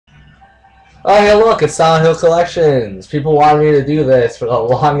Oh, hey, look, it's Silent Hill Collections. People wanted me to do this for the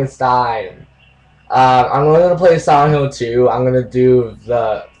longest time. I'm going to play Silent Hill 2. I'm going to do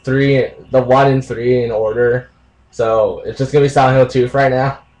the 1 and 3 in order. So, it's just going to be Silent Hill 2 for right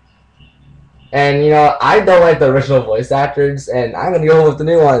now. And, I don't like the original voice actors, and I'm going to go with the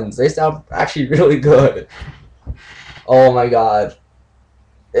new ones. They sound actually really good. Oh my god.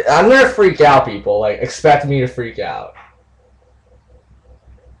 I'm going to freak out, people. Like, expect me to freak out.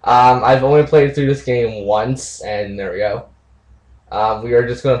 I've only played through this game once, and there we go. We are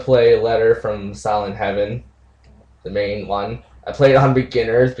just going to play Letter from Silent Heaven, the main one. I played on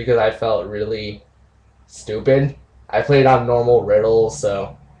beginners because I felt really stupid. I played on normal riddles,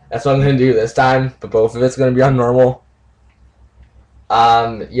 so that's what I'm going to do this time, but both of it's going to be on normal.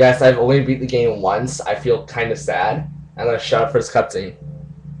 Yes, I've only beat the game once. I feel kind of sad. I'm going to shut up for this cutscene.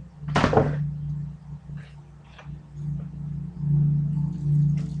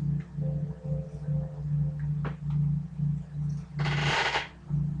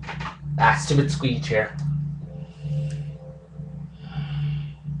 Ah, stupid squeaky chair.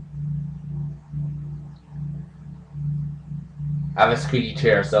 I have a squeaky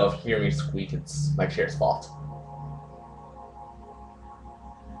chair, so if you hear me squeak, it's my chair's fault.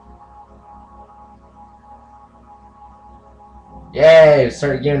 Yay!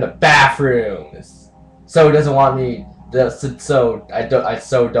 Started getting in the bathroom. So doesn't want me. So I don't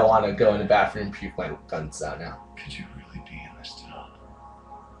want to go in the bathroom and puke my guns out now. Could you really be in this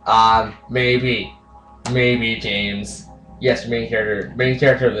town? Maybe James. Yes, main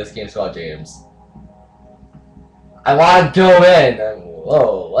character of this game is called James. I want to go in.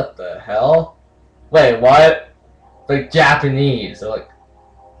 Whoa, what the hell? Wait, what? Like Japanese or like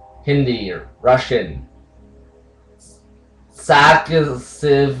Hindi or Russian? I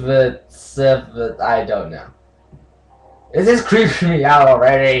don't know. This is creeping me out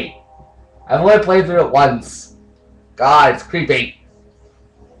already. I've only played through it once. God, it's creepy.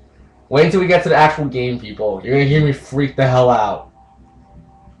 Wait until we get to the actual game, people. You're gonna hear me freak the hell out.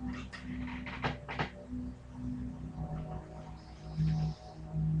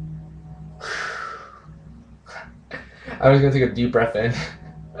 I was gonna take a deep breath in.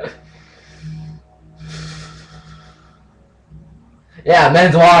 Yeah,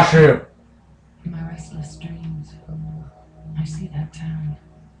 men's washroom. In my restless dreams, I see that town.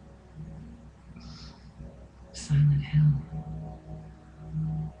 Silent Hill.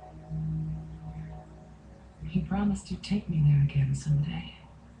 You promised you'd take me there again someday.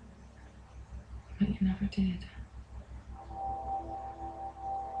 But you never did.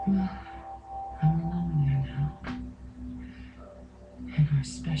 Well, I'm alone there now. In our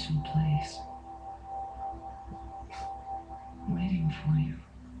special place. Waiting for you.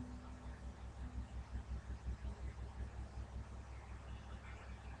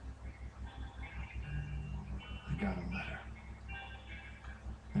 I got a letter.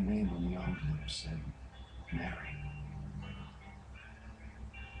 The name on the envelope said Mary.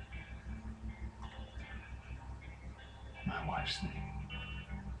 My wife's name.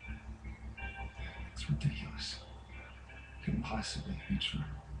 It's ridiculous. Couldn't possibly be true.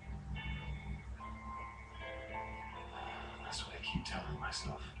 That's what I keep telling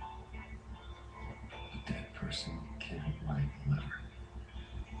myself. A dead person can't write a letter.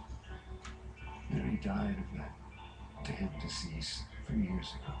 Mary died of that damn disease 3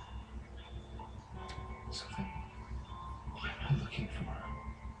 years ago. So then, why am I looking for her?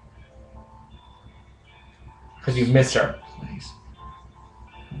 Because you miss her. Place.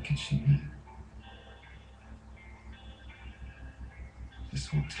 What can she mean? This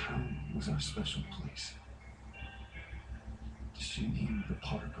whole town was our special place. Does she mean the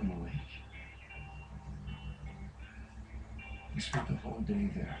park on the lake? We spent the whole day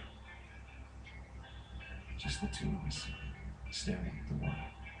there. Just the two of us, staring at the water.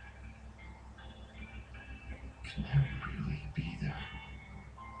 Can Mary really be there?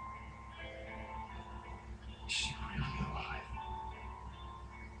 Is she really alive?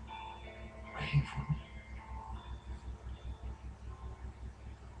 Waiting for me?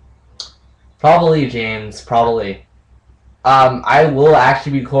 Probably, James. Probably. I will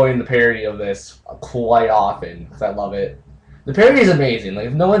actually be quoting the parody of this quite often because I love it. The parody is amazing. Like,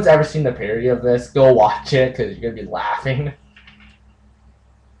 if no one's ever seen the parody of this, go watch it because you're gonna be laughing.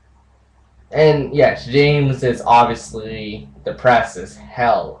 And yes, James is obviously depressed as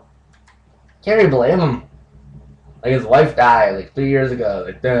hell. Can't really blame him. Like, his wife died like 3 years ago.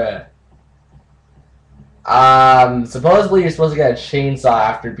 Like, duh. Supposedly you're supposed to get a chainsaw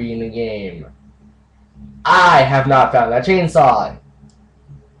after beating the game. I have not found that chainsaw.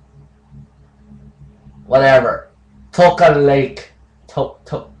 Whatever. Toka Lake.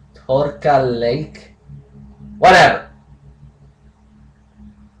 Horka Lake? Whatever.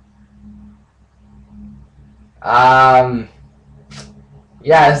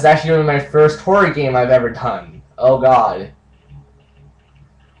 Yeah, this is actually gonna be my first horror game I've ever done. Oh god.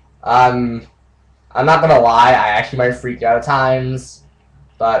 I'm not gonna lie, I actually might freak out at times,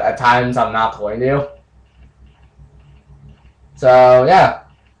 but at times I'm not going to. So, yeah.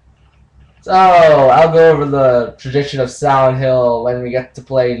 So, I'll go over the tradition of Silent Hill when we get to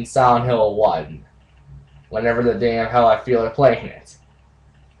play in Silent Hill 1. Whenever the damn hell I feel like playing it.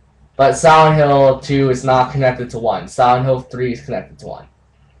 But Silent Hill 2 is not connected to 1. Silent Hill 3 is connected to 1.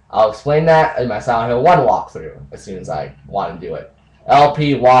 I'll explain that in my Silent Hill 1 walkthrough as soon as I want to do it.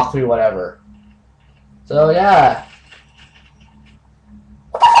 LP, walkthrough, whatever. So, yeah.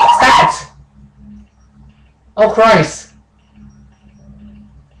 What's that? Oh, Christ.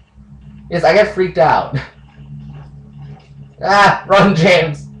 Yes, I get freaked out. Ah, run,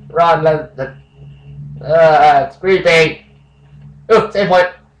 James. Run. It's creepy. Ooh, save point.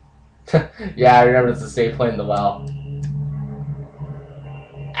 Yeah, I remember it's a save point in the well.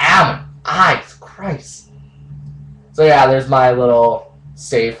 Ow, my eyes, Christ. So yeah, there's my little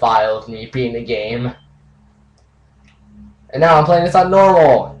save file of me beating the game. And now I'm playing this on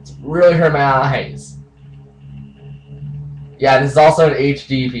normal. It's really hurt my eyes. Yeah, this is also an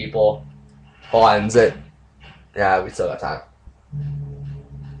HD, people. Hold on, is it? Yeah, we still got time.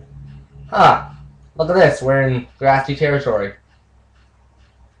 Huh. Look at this, we're in grassy territory.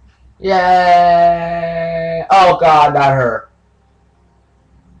 Yay! Oh god, not her.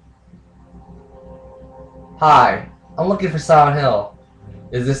 Hi, I'm looking for Silent Hill.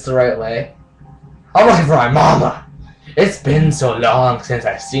 Is this the right way? I'm looking for my mama. It's been so long since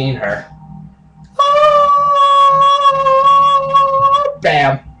I've seen her. Oh,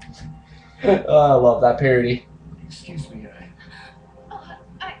 bam. Oh, I love that parody. Excuse me,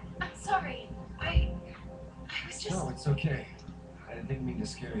 I'm sorry. I was just... No, it's okay. I didn't mean to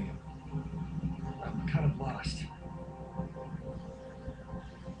scare you. I'm kind of lost.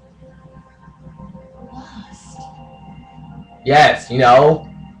 Lost. Yes, you know.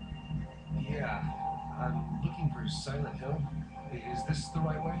 Yeah, I'm looking for Silent Hill. Is this the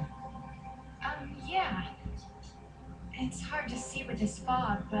right way? Yeah. It's hard to see with this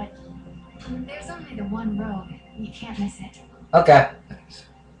fog, but there's only the one road. You can't miss it. Okay. Thanks.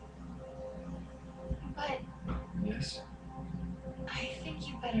 But Yes? I think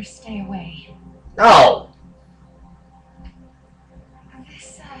you better stay away. No!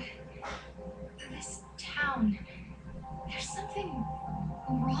 This town, there's something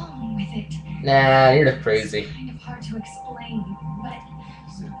wrong with it. Nah, you're just crazy. It's kind of hard to explain, but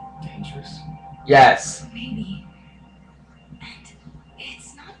Is it dangerous? Yes. maybe. And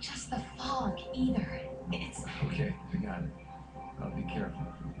it's not just the fog either. It's... Okay, I got it. I'll be careful.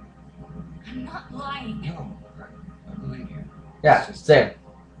 I'm not lying. No, I believe you. Yeah, It's just, same.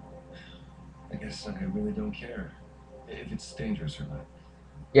 I guess I really don't care if it's dangerous or not.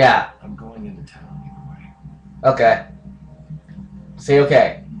 Yeah, I'm going into town either way. okay. Say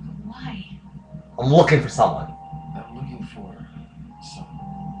okay. Why? I'm looking for someone. I'm looking for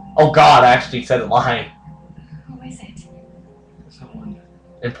someone. Oh god, I actually said the line. Who is it? Someone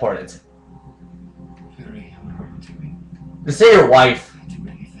Important. very important to me. Just say your wife. I'd do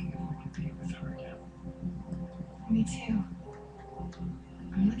anything if I could be with her again. Me too.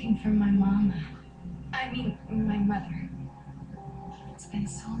 I'm looking for my mama. I mean, my mother. It's been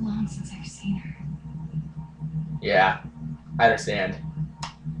so long since I've seen her. Yeah, I understand.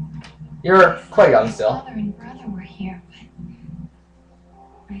 You're quite young My still. father and brother were here,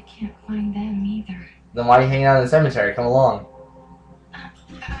 but I can't find them either. Then why are you hanging out in the cemetery? Come along.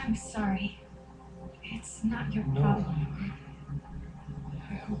 I'm sorry. It's not your No. problem.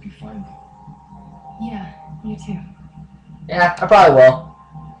 I hope you find them. Yeah, you too. Yeah, I probably will.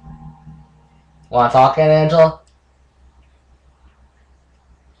 Wanna talk, Aunt Angela?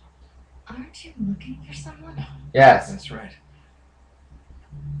 Aren't you looking for someone? Yes. That's right.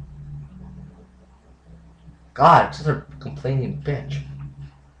 God, just a complaining bitch.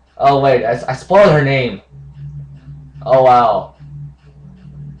 Oh wait, I spoiled her name. Oh wow.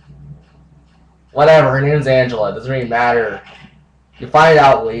 Whatever, her name's Angela. It doesn't really matter. You find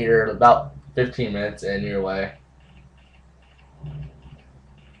out later, about 15 minutes in your way.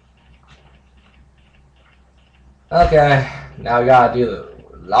 Okay, now we gotta do the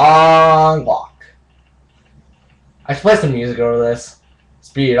long walk. I should play some music over this.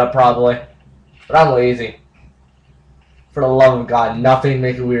 Speed it up probably. But I'm lazy. For the love of God, nothing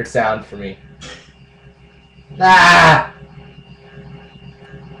make a weird sound for me. Ah!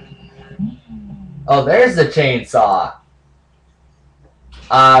 Oh, there's the chainsaw.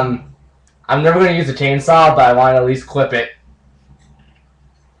 I'm never gonna use a chainsaw, but I want to at least clip it.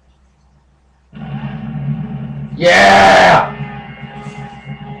 Yeah!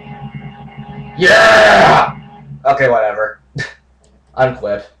 Yeah! Okay, whatever.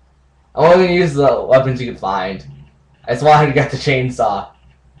 Unclip. I'm only gonna use the weapons you can find. I just wanted to get the chainsaw.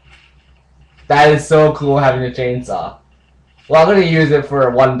 That is so cool having a chainsaw. Well, I'm gonna use it for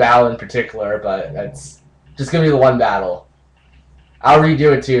one battle in particular, but that's just gonna be the one battle. I'll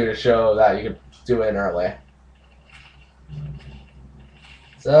redo it too to show that you can do it in early.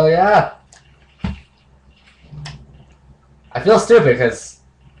 So yeah. I feel stupid because,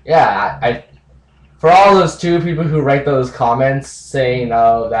 yeah, I for all those 2 people who write those comments saying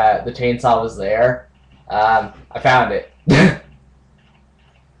that the chainsaw was there, I found it.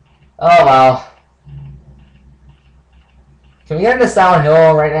 Oh well. Can we get into Silent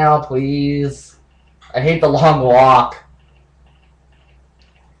Hill right now, please? I hate the long walk.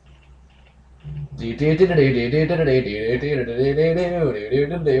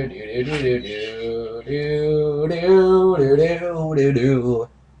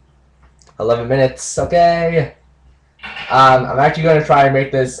 $11 minutes, okay. I'm actually going to try and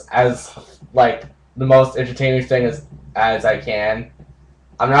make this as, like, the most entertaining thing as I can.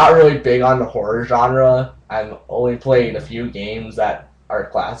 I'm not really big on the horror genre. I've only played a few games that are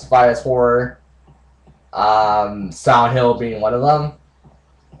classified as horror. Silent Hill being one of them.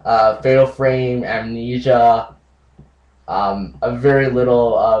 Fatal Frame, Amnesia. A very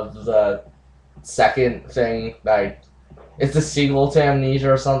little of the second thing that it's the sequel to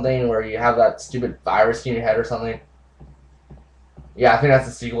Amnesia or something, where you have that stupid virus in your head or something. Yeah, I think that's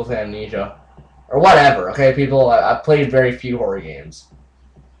the sequel to Amnesia. Or whatever, okay, people? I've played very few horror games.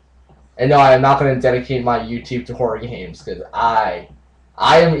 And no, I'm not going to dedicate my YouTube to horror games, because I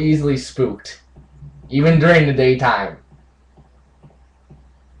am easily spooked. Even during the daytime.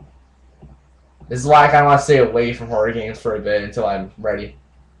 This is why I kind of want to stay away from horror games for a bit until I'm ready.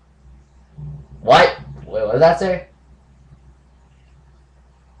 What? Wait, what did that say?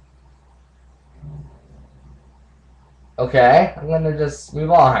 Okay, I'm gonna just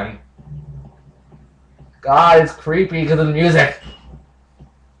move on. God, it's creepy because of the music.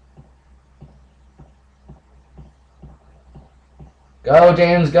 Go,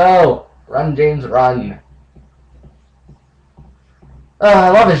 James, go! Run, James, run. Oh, I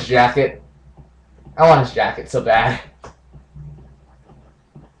love his jacket. I want his jacket so bad.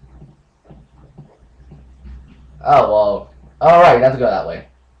 Oh, well. Alright, you have to go that way.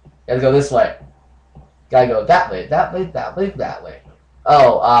 You have to go this way. Gotta go that way, that way, that way, that way.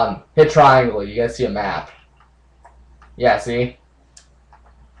 Oh, hit triangle, you guys see a map. Yeah, see?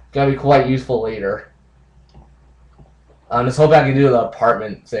 Gonna be quite useful later. Just hoping I can do the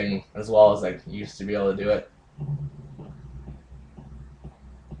apartment thing as well as I used to be able to do it.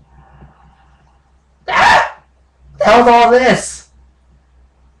 Ah! What the hell's all this?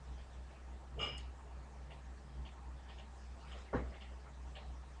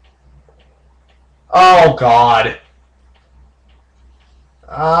 Oh god.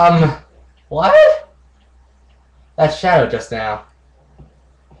 What? That shadow just now.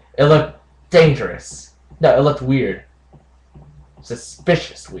 It looked dangerous. No, it looked weird.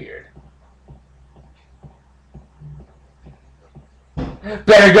 Suspicious weird.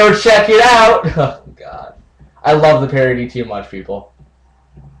 Better go check it out! Oh god. I love the parody too much, people.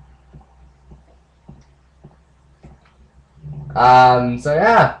 So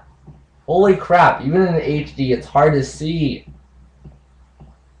yeah. Holy crap, even in HD, it's hard to see.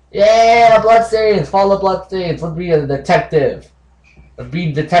 Yeah, bloodstains! Follow bloodstains! Let's be a detective. Let's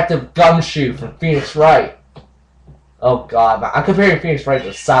be Detective Gumshoe from Phoenix Wright. Oh god, I'm comparing Phoenix Wright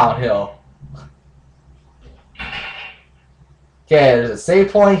to Silent Hill. Okay, there's a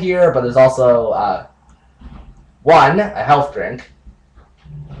save point here, but there's also, a health drink.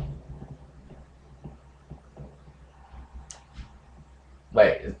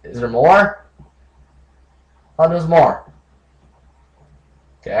 Wait, is there more? Oh, there's more.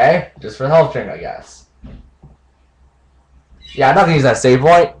 Okay, just for the health drink, I guess. Yeah, I'm not gonna use that save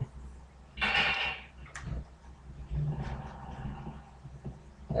point.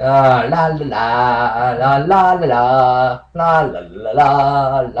 La la la la la la la la la la la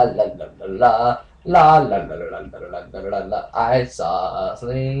la la la la la. I saw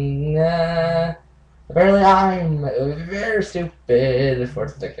something. Apparently, I'm very stupid for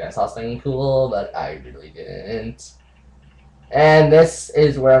thinking I saw something cool, but I really didn't. And this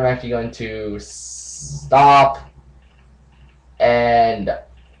is where I'm actually going to stop and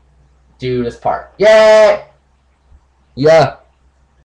do this part. Yay! Yeah.